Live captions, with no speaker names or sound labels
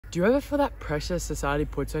Do you ever feel that pressure society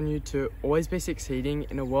puts on you to always be succeeding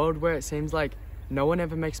in a world where it seems like no one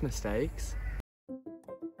ever makes mistakes?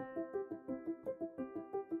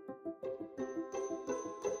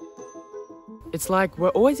 It's like we're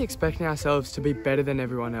always expecting ourselves to be better than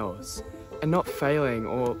everyone else and not failing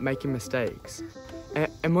or making mistakes.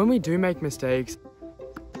 And when we do make mistakes,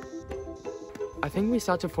 I think we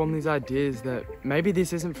start to form these ideas that maybe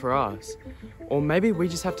this isn't for us, or maybe we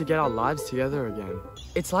just have to get our lives together again.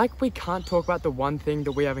 It's like we can't talk about the one thing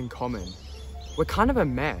that we have in common. We're kind of a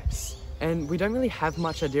mess, and we don't really have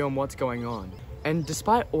much idea on what's going on. And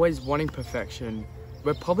despite always wanting perfection,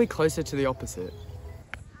 we're probably closer to the opposite.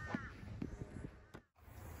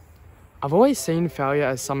 I've always seen failure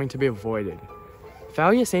as something to be avoided.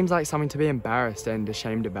 Failure seems like something to be embarrassed and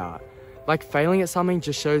ashamed about. Like failing at something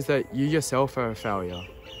just shows that you yourself are a failure.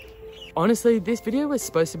 Honestly, this video was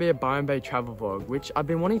supposed to be a Byron Bay travel vlog, which I've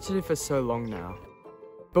been wanting to do for so long now.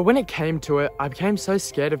 But when it came to it, I became so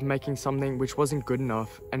scared of making something which wasn't good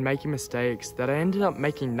enough and making mistakes that I ended up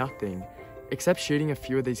making nothing, except shooting a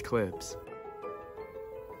few of these clips.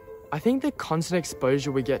 I think the constant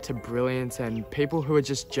exposure we get to brilliance and people who are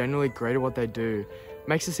just generally great at what they do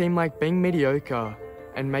makes it seem like being mediocre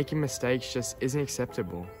and making mistakes just isn't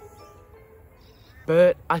acceptable.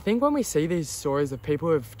 But I think when we see these stories of people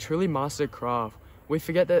who have truly mastered a craft, we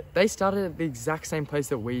forget that they started at the exact same place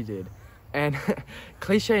that we did. And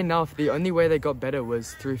cliche enough, the only way they got better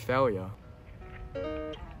was through failure.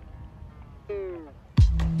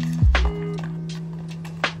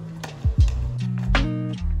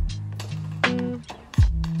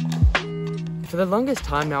 For the longest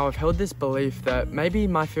time now, I've held this belief that maybe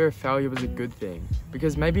my fear of failure was a good thing,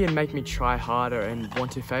 because maybe it'd make me try harder and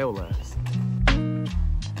want to fail less.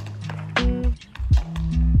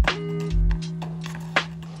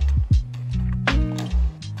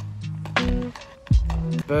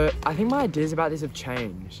 But I think my ideas about this have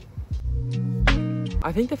changed.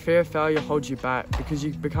 I think the fear of failure holds you back because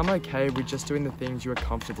you become okay with just doing the things you are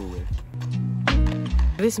comfortable with.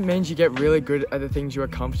 This means you get really good at the things you are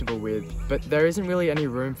comfortable with, but there isn't really any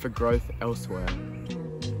room for growth elsewhere.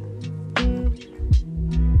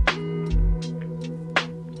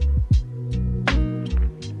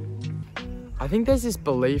 I think there's this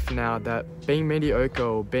belief now that being mediocre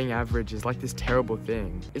or being average is like this terrible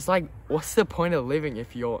thing. It's like, what's the point of living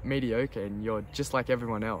if you're mediocre and you're just like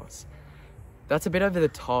everyone else? That's a bit over the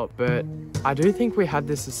top, but I do think we have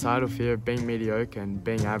this societal fear of being mediocre and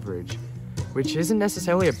being average, which isn't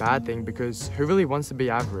necessarily a bad thing because who really wants to be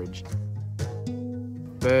average?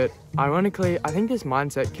 But ironically, I think this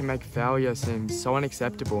mindset can make failure seem so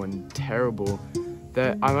unacceptable and terrible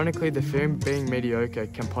that ironically the fear of being mediocre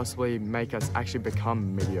can possibly make us actually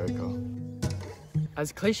become mediocre.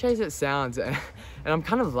 As cliche as it sounds, and I'm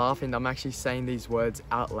kind of laughing that I'm actually saying these words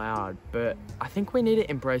out loud, but I think we need to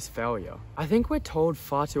embrace failure. I think we're told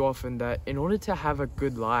far too often that in order to have a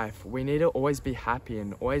good life, we need to always be happy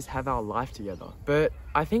and always have our life together. But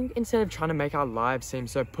I think instead of trying to make our lives seem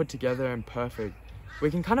so put together and perfect, we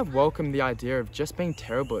can kind of welcome the idea of just being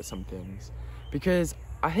terrible at some things. Because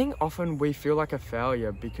I think often we feel like a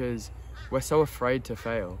failure because we're so afraid to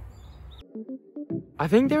fail. I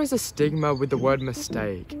think there is a stigma with the word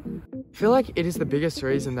mistake. I feel like it is the biggest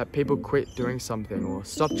reason that people quit doing something or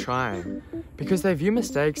stop trying, because they view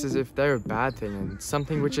mistakes as if they're a bad thing and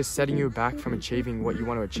something which is setting you back from achieving what you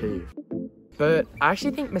want to achieve. But I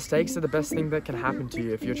actually think mistakes are the best thing that can happen to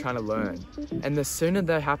you if you're trying to learn. And the sooner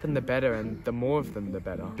they happen, the better, and the more of them, the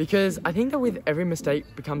better. Because I think that with every mistake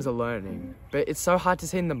becomes a learning, but it's so hard to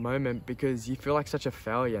see in the moment because you feel like such a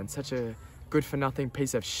failure and such a good-for-nothing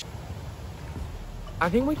piece of shit. I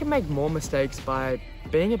think we can make more mistakes by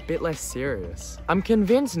being a bit less serious. I'm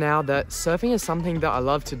convinced now that surfing is something that I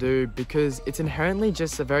love to do because it's inherently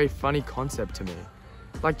just a very funny concept to me.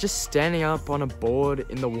 Like just standing up on a board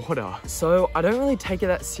in the water. So I don't really take it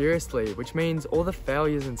that seriously, which means all the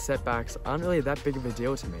failures and setbacks aren't really that big of a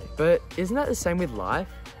deal to me. But isn't that the same with life?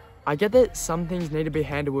 I get that some things need to be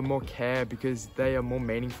handled with more care because they are more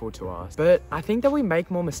meaningful to us. But I think that we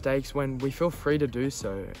make more mistakes when we feel free to do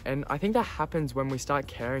so. And I think that happens when we start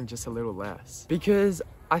caring just a little less. Because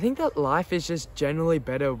I think that life is just generally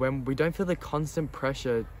better when we don't feel the constant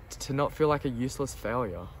pressure to not feel like a useless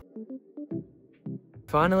failure.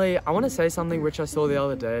 Finally, I want to say something which I saw the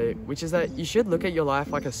other day, which is that you should look at your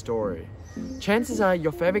life like a story. Chances are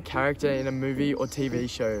your favourite character in a movie or TV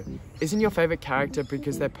show isn't your favourite character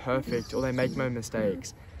because they're perfect or they make no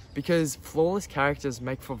mistakes, because flawless characters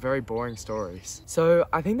make for very boring stories. So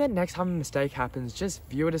I think that next time a mistake happens, just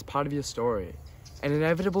view it as part of your story, an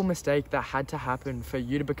inevitable mistake that had to happen for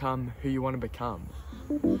you to become who you want to become.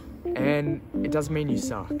 and it doesn't mean you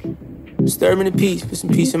suck. Disturbing the peace for some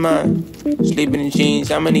peace of mind. Sleeping in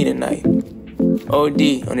jeans, I'ma need a night.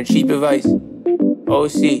 OD on the cheap advice.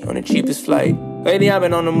 OC on the cheapest flight. Lately I've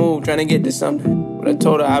been on the move trying to get to something, but I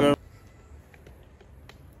told her I've been